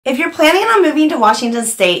If you're planning on moving to Washington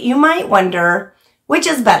State, you might wonder, which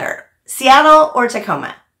is better, Seattle or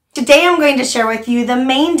Tacoma? Today I'm going to share with you the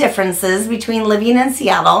main differences between living in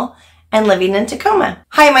Seattle and living in Tacoma.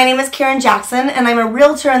 Hi, my name is Karen Jackson and I'm a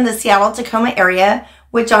realtor in the Seattle-Tacoma area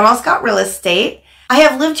with John L. Scott Real Estate. I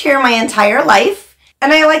have lived here my entire life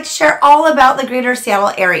and I like to share all about the greater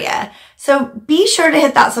Seattle area. So be sure to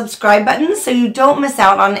hit that subscribe button so you don't miss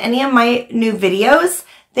out on any of my new videos.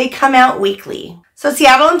 They come out weekly. So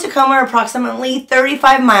Seattle and Tacoma are approximately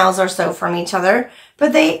 35 miles or so from each other,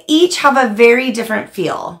 but they each have a very different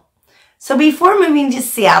feel. So before moving to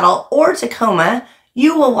Seattle or Tacoma,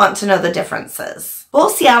 you will want to know the differences.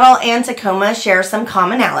 Both Seattle and Tacoma share some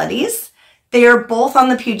commonalities. They are both on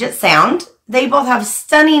the Puget Sound. They both have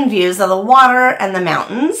stunning views of the water and the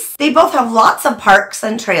mountains. They both have lots of parks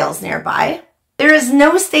and trails nearby. There is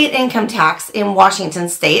no state income tax in Washington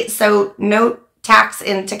State, so no tax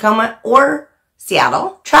in Tacoma or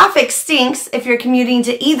Seattle. Traffic stinks if you're commuting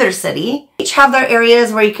to either city. Each have their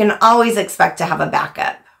areas where you can always expect to have a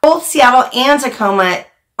backup. Both Seattle and Tacoma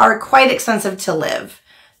are quite expensive to live.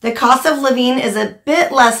 The cost of living is a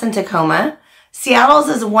bit less in Tacoma. Seattle's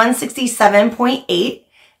is $167.8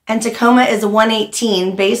 and Tacoma is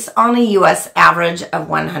 $118 based on a US average of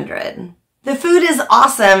 100. The food is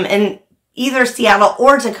awesome in either Seattle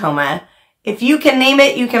or Tacoma. If you can name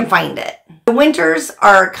it, you can find it. The winters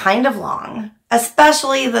are kind of long.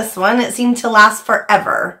 Especially this one, it seemed to last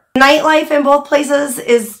forever. Nightlife in both places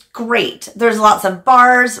is great. There's lots of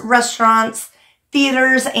bars, restaurants,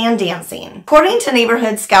 theaters, and dancing. According to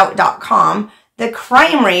neighborhoodscout.com, the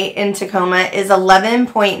crime rate in Tacoma is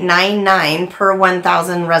 11.99 per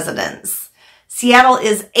 1,000 residents. Seattle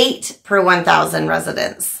is 8 per 1,000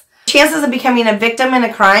 residents. Chances of becoming a victim in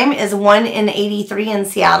a crime is 1 in 83 in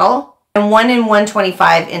Seattle and 1 in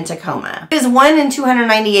 125 in Tacoma. It is 1 in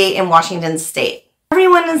 298 in Washington State.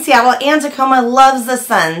 Everyone in Seattle and Tacoma loves the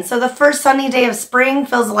sun, so the first sunny day of spring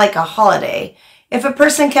feels like a holiday. If a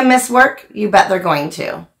person can miss work, you bet they're going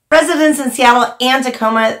to. Residents in Seattle and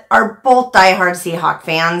Tacoma are both diehard Seahawk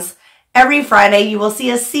fans. Every Friday, you will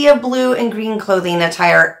see a sea of blue and green clothing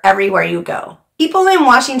attire everywhere you go. People in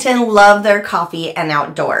Washington love their coffee and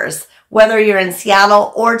outdoors, whether you're in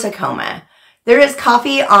Seattle or Tacoma. There is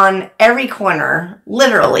coffee on every corner,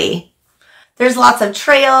 literally. There's lots of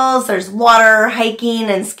trails, there's water,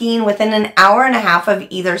 hiking, and skiing within an hour and a half of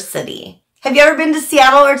either city. Have you ever been to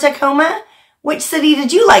Seattle or Tacoma? Which city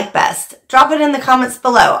did you like best? Drop it in the comments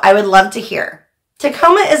below. I would love to hear.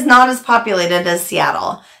 Tacoma is not as populated as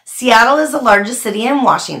Seattle. Seattle is the largest city in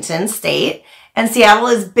Washington State, and Seattle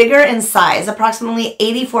is bigger in size, approximately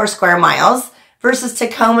 84 square miles, versus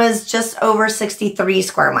Tacoma's just over 63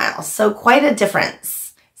 square miles, so quite a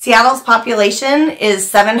difference. Seattle's population is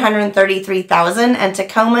 733,000 and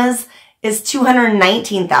Tacoma's is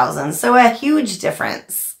 219,000, so a huge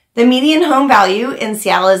difference. The median home value in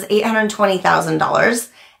Seattle is $820,000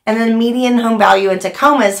 and the median home value in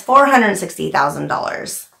Tacoma is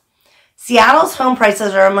 $460,000. Seattle's home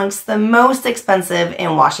prices are amongst the most expensive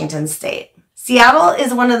in Washington State. Seattle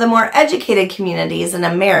is one of the more educated communities in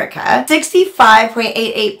America.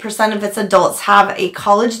 65.88% of its adults have a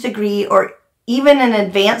college degree or even an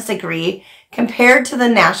advanced degree compared to the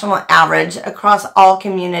national average across all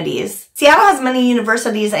communities. Seattle has many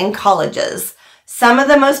universities and colleges. Some of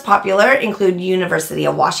the most popular include University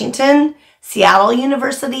of Washington, Seattle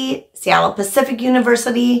University, Seattle Pacific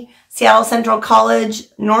University, Seattle Central College,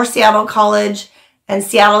 North Seattle College, and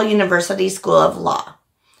Seattle University School of Law.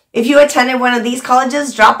 If you attended one of these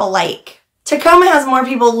colleges, drop a like. Tacoma has more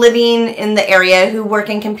people living in the area who work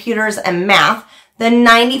in computers and math than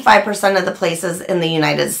 95% of the places in the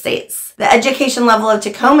United States. The education level of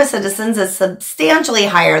Tacoma citizens is substantially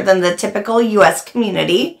higher than the typical U.S.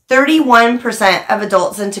 community. 31% of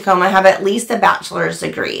adults in Tacoma have at least a bachelor's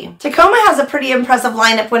degree. Tacoma has a pretty impressive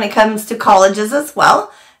lineup when it comes to colleges as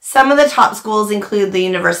well. Some of the top schools include the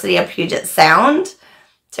University of Puget Sound,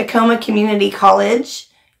 Tacoma Community College,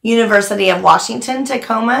 University of Washington,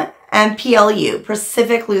 Tacoma, and PLU,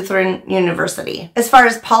 Pacific Lutheran University. As far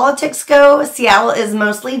as politics go, Seattle is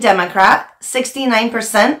mostly Democrat,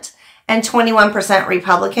 69%, and 21%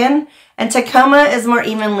 Republican, and Tacoma is more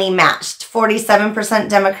evenly matched, 47%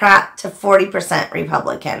 Democrat to 40%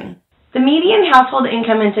 Republican. The median household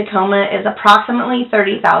income in Tacoma is approximately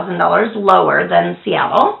 $30,000 lower than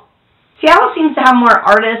Seattle. Seattle seems to have more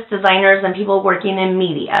artists, designers, and people working in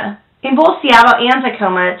media. In both Seattle and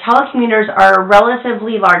Tacoma, telecommuters are a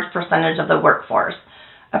relatively large percentage of the workforce.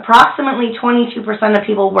 Approximately 22% of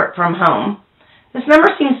people work from home. This number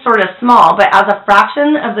seems sort of small, but as a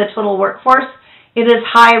fraction of the total workforce, it is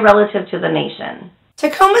high relative to the nation.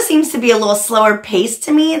 Tacoma seems to be a little slower paced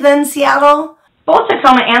to me than Seattle. Both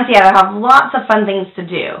Tacoma and Seattle have lots of fun things to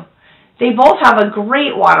do. They both have a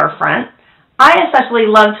great waterfront. I especially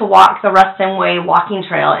love to walk the Ruston Way walking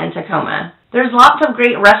trail in Tacoma. There's lots of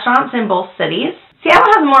great restaurants in both cities.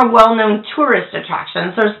 Seattle has more well-known tourist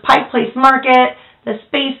attractions. There's Pike Place Market, the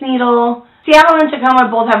Space Needle. Seattle and Tacoma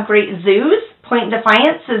both have great zoos. Point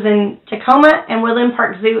Defiance is in Tacoma and Woodland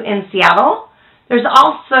Park Zoo in Seattle. There's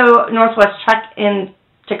also Northwest Trek in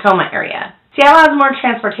Tacoma area. Seattle has more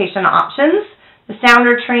transportation options. The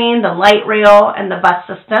Sounder train, the light rail, and the bus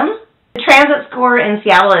system. The transit score in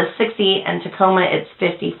Seattle is 60 and Tacoma it's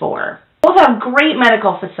 54. Both have great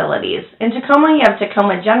medical facilities. In Tacoma you have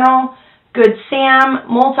Tacoma General, Good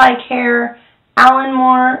Sam, Multicare,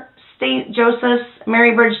 Allenmore, St. Joseph's,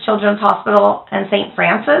 Marybridge Children's Hospital, and St.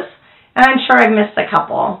 Francis. And I'm sure I've missed a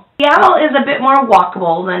couple. Seattle is a bit more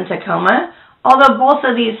walkable than Tacoma, although both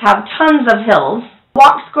of these have tons of hills.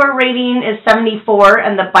 Walk score rating is 74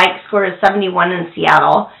 and the bike score is 71 in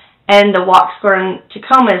Seattle, and the walk score in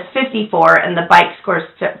Tacoma is 54 and the bike score is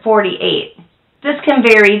 48. This can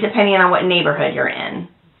vary depending on what neighborhood you're in.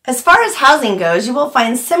 As far as housing goes, you will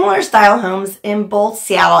find similar style homes in both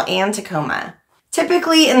Seattle and Tacoma.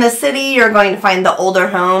 Typically in the city, you're going to find the older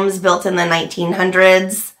homes built in the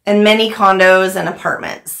 1900s and many condos and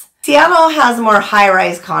apartments. Seattle has more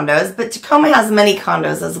high-rise condos, but Tacoma has many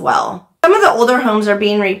condos as well. Some of the older homes are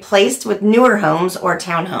being replaced with newer homes or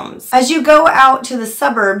townhomes. As you go out to the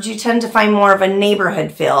suburbs, you tend to find more of a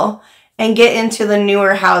neighborhood feel and get into the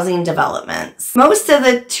newer housing developments. Most of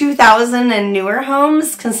the 2000 and newer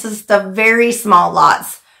homes consist of very small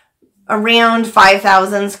lots, around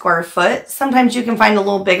 5,000 square foot. Sometimes you can find a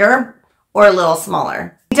little bigger or a little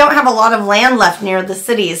smaller. We don't have a lot of land left near the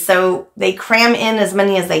cities, so they cram in as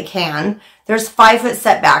many as they can. There's 5-foot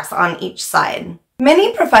setbacks on each side.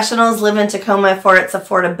 Many professionals live in Tacoma for its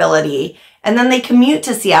affordability, and then they commute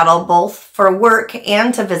to Seattle both for work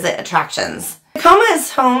and to visit attractions. Tacoma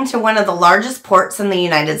is home to one of the largest ports in the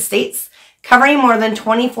United States, covering more than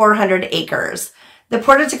 2,400 acres. The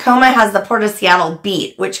Port of Tacoma has the Port of Seattle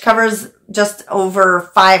beat, which covers just over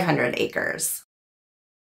 500 acres.